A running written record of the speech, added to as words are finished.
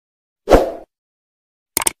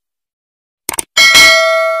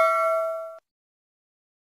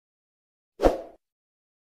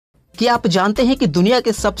क्या आप जानते हैं कि दुनिया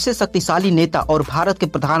के सबसे शक्तिशाली नेता और भारत के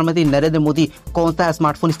प्रधानमंत्री नरेंद्र मोदी कौन सा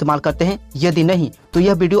स्मार्टफोन इस्तेमाल करते हैं? यदि नहीं तो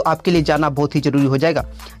यह वीडियो आपके लिए जानना बहुत ही जरूरी हो जाएगा।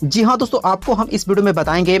 जी हाँ दोस्तों, आपको हम इस वीडियो में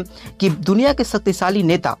बताएंगे कि दुनिया के शक्तिशाली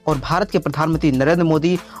नेता और भारत के प्रधानमंत्री नरेंद्र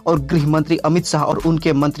मोदी और गृह मंत्री अमित शाह और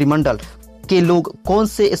उनके मंत्रिमंडल के लोग कौन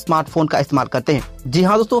से स्मार्टफोन का इस्तेमाल करते हैं। जी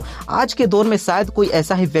हाँ दोस्तों, आज के दौर में शायद कोई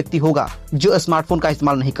ऐसा ही व्यक्ति होगा जो स्मार्टफोन का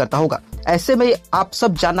इस्तेमाल नहीं करता होगा। ऐसे में आप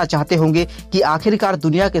सब जानना चाहते होंगे कि आखिरकार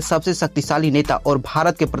दुनिया के सबसे शक्तिशाली नेता और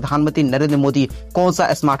भारत के प्रधानमंत्री नरेंद्र मोदी कौन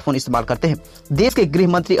सा स्मार्टफोन इस्तेमाल करते हैं। देश के गृह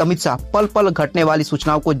मंत्री अमित शाह पल पल घटने वाली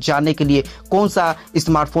सूचनाओं को जानने के लिए कौन सा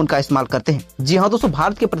स्मार्टफोन का इस्तेमाल करते हैं। जी हाँ दोस्तों,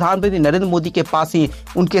 भारत के प्रधानमंत्री नरेंद्र मोदी के पास ही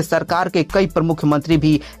उनके सरकार के कई प्रमुख मंत्री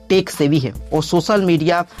भी टेक सेवी है और सोशल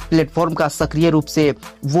मीडिया प्लेटफॉर्म का सक्रिय रूप से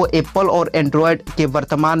वो एप्पल और एंड्रॉयड के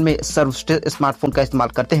वर्तमान में सर्वश्रेष्ठ स्मार्टफोन का इस्तेमाल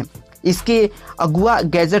करते हैं। इसके अगुआ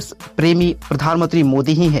गैजेट्स प्रेमी प्रधानमंत्री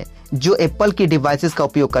मोदी ही हैं जो एप्पल की डिवाइसेस का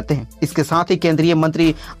उपयोग करते हैं। इसके साथ ही केंद्रीय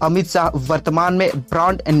मंत्री अमित शाह वर्तमान में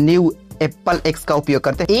ब्रांड न्यू Iphonex का उपयोग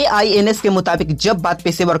करते हैं। AINS के मुताबिक जब बात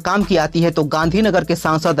पेशेवर काम की आती है तो गांधीनगर के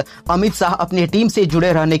सांसद अमित शाह अपनी टीम से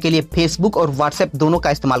जुड़े रहने के लिए फेसबुक और व्हाट्सएप दोनों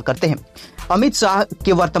का इस्तेमाल करते हैं। अमित शाह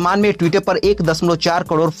के वर्तमान में ट्विटर पर 1.4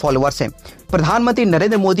 करोड़ फॉलोअर्स हैं। प्रधानमंत्री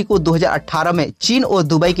नरेंद्र मोदी को 2018 में चीन और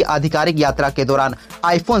दुबई की आधिकारिक यात्रा के दौरान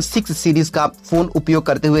iPhone 6 सीरीज का फोन उपयोग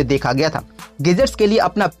करते हुए देखा गया था। गैजेट्स के लिए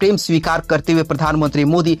अपना प्रेम स्वीकार करते हुए प्रधानमंत्री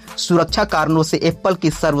मोदी सुरक्षा कारणों से एप्पल की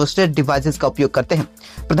सर्वश्रेष्ठ डिवाइसेस का उपयोग करते हैं।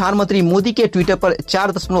 प्रधानमंत्री मोदी के ट्विटर पर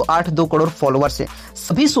 4.82 करोड़ फॉलोअर्स हैं।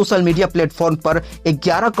 सभी सोशल मीडिया प्लेटफॉर्म पर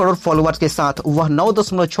 11 करोड़ फॉलोअर्स के साथ वह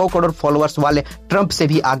 9.6 करोड़ फॉलोअर्स वाले ट्रंप से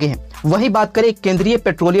भी आगे हैं। वही बात करें केंद्रीय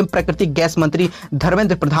पेट्रोलियम प्राकृतिक गैस मंत्री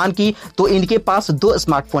धर्मेंद्र प्रधान की, तो इनके पास 2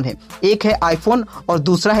 स्मार्टफोन है, एक है आईफोन और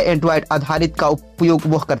दूसरा है एंड्रॉयड आधारित का उपयोग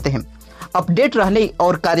वह करते हैं। अपडेट रहने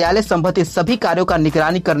और कार्यालय संबंधित सभी कार्यों का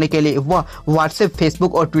निगरानी करने के लिए वह व्हाट्सएप,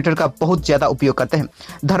 फेसबुक और ट्विटर का बहुत ज्यादा उपयोग करते हैं।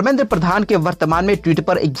 धर्मेंद्र प्रधान के वर्तमान में ट्विटर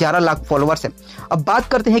पर 11 लाख फॉलोअर्स हैं। अब बात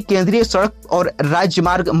करते हैं केंद्रीय सड़क और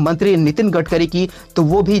राजमार्ग मंत्री नितिन गडकरी की, तो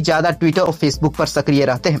वो भी ज्यादा ट्विटर और फेसबुक पर सक्रिय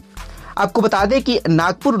रहते हैं। आपको बता दें कि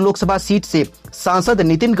नागपुर लोकसभा सीट से सांसद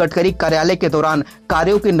नितिन गडकरी कार्यालय के दौरान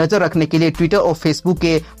कार्यों की नजर रखने के लिए ट्विटर और फेसबुक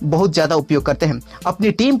के बहुत ज्यादा उपयोग करते हैं।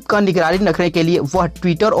 अपनी टीम का निगरानी रखने के लिए वह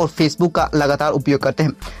ट्विटर और फेसबुक का लगातार उपयोग करते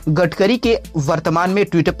हैं। गडकरी के वर्तमान में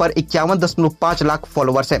ट्विटर पर 51.5 लाख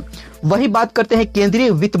फॉलोअर्स हैं। वही बात करते हैं केंद्रीय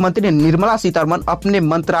वित्त मंत्री निर्मला सीतारमण अपने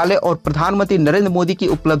मंत्रालय और प्रधानमंत्री नरेंद्र मोदी की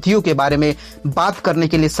उपलब्धियों के बारे में बात करने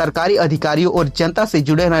के लिए सरकारी अधिकारियों और जनता से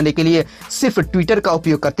जुड़े रहने के लिए सिर्फ ट्विटर का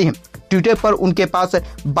उपयोग करती हैं। ट्विटर पर उनके पास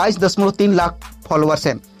 22.3 लाख फॉलोअर्स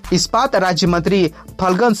हैं। इस्पात राज्य मंत्री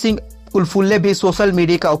फल्गन सिंह कुलफुल्ले भी सोशल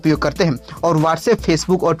मीडिया का उपयोग करते हैं और व्हाट्सएप,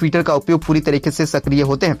 फेसबुक और ट्विटर का उपयोग पूरी तरीके से सक्रिय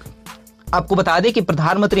होते हैं। आपको बता दें कि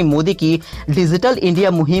प्रधानमंत्री मोदी की डिजिटल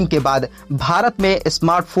इंडिया मुहिम के बाद भारत में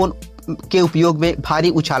स्मार्टफोन के उपयोग में भारी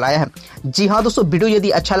उछाल आया है। जी हाँ दोस्तों, वीडियो यदि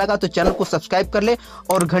अच्छा लगा तो चैनल को सब्सक्राइब कर ले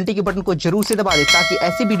और घंटी के बटन को जरूर से दबा दें ताकि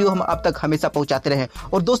ऐसी वीडियो हम आप तक हमेशा पहुंचाते रहें।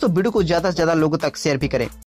 और दोस्तों वीडियो को ज्यादा से ज्यादा लोगों तक शेयर भी करें।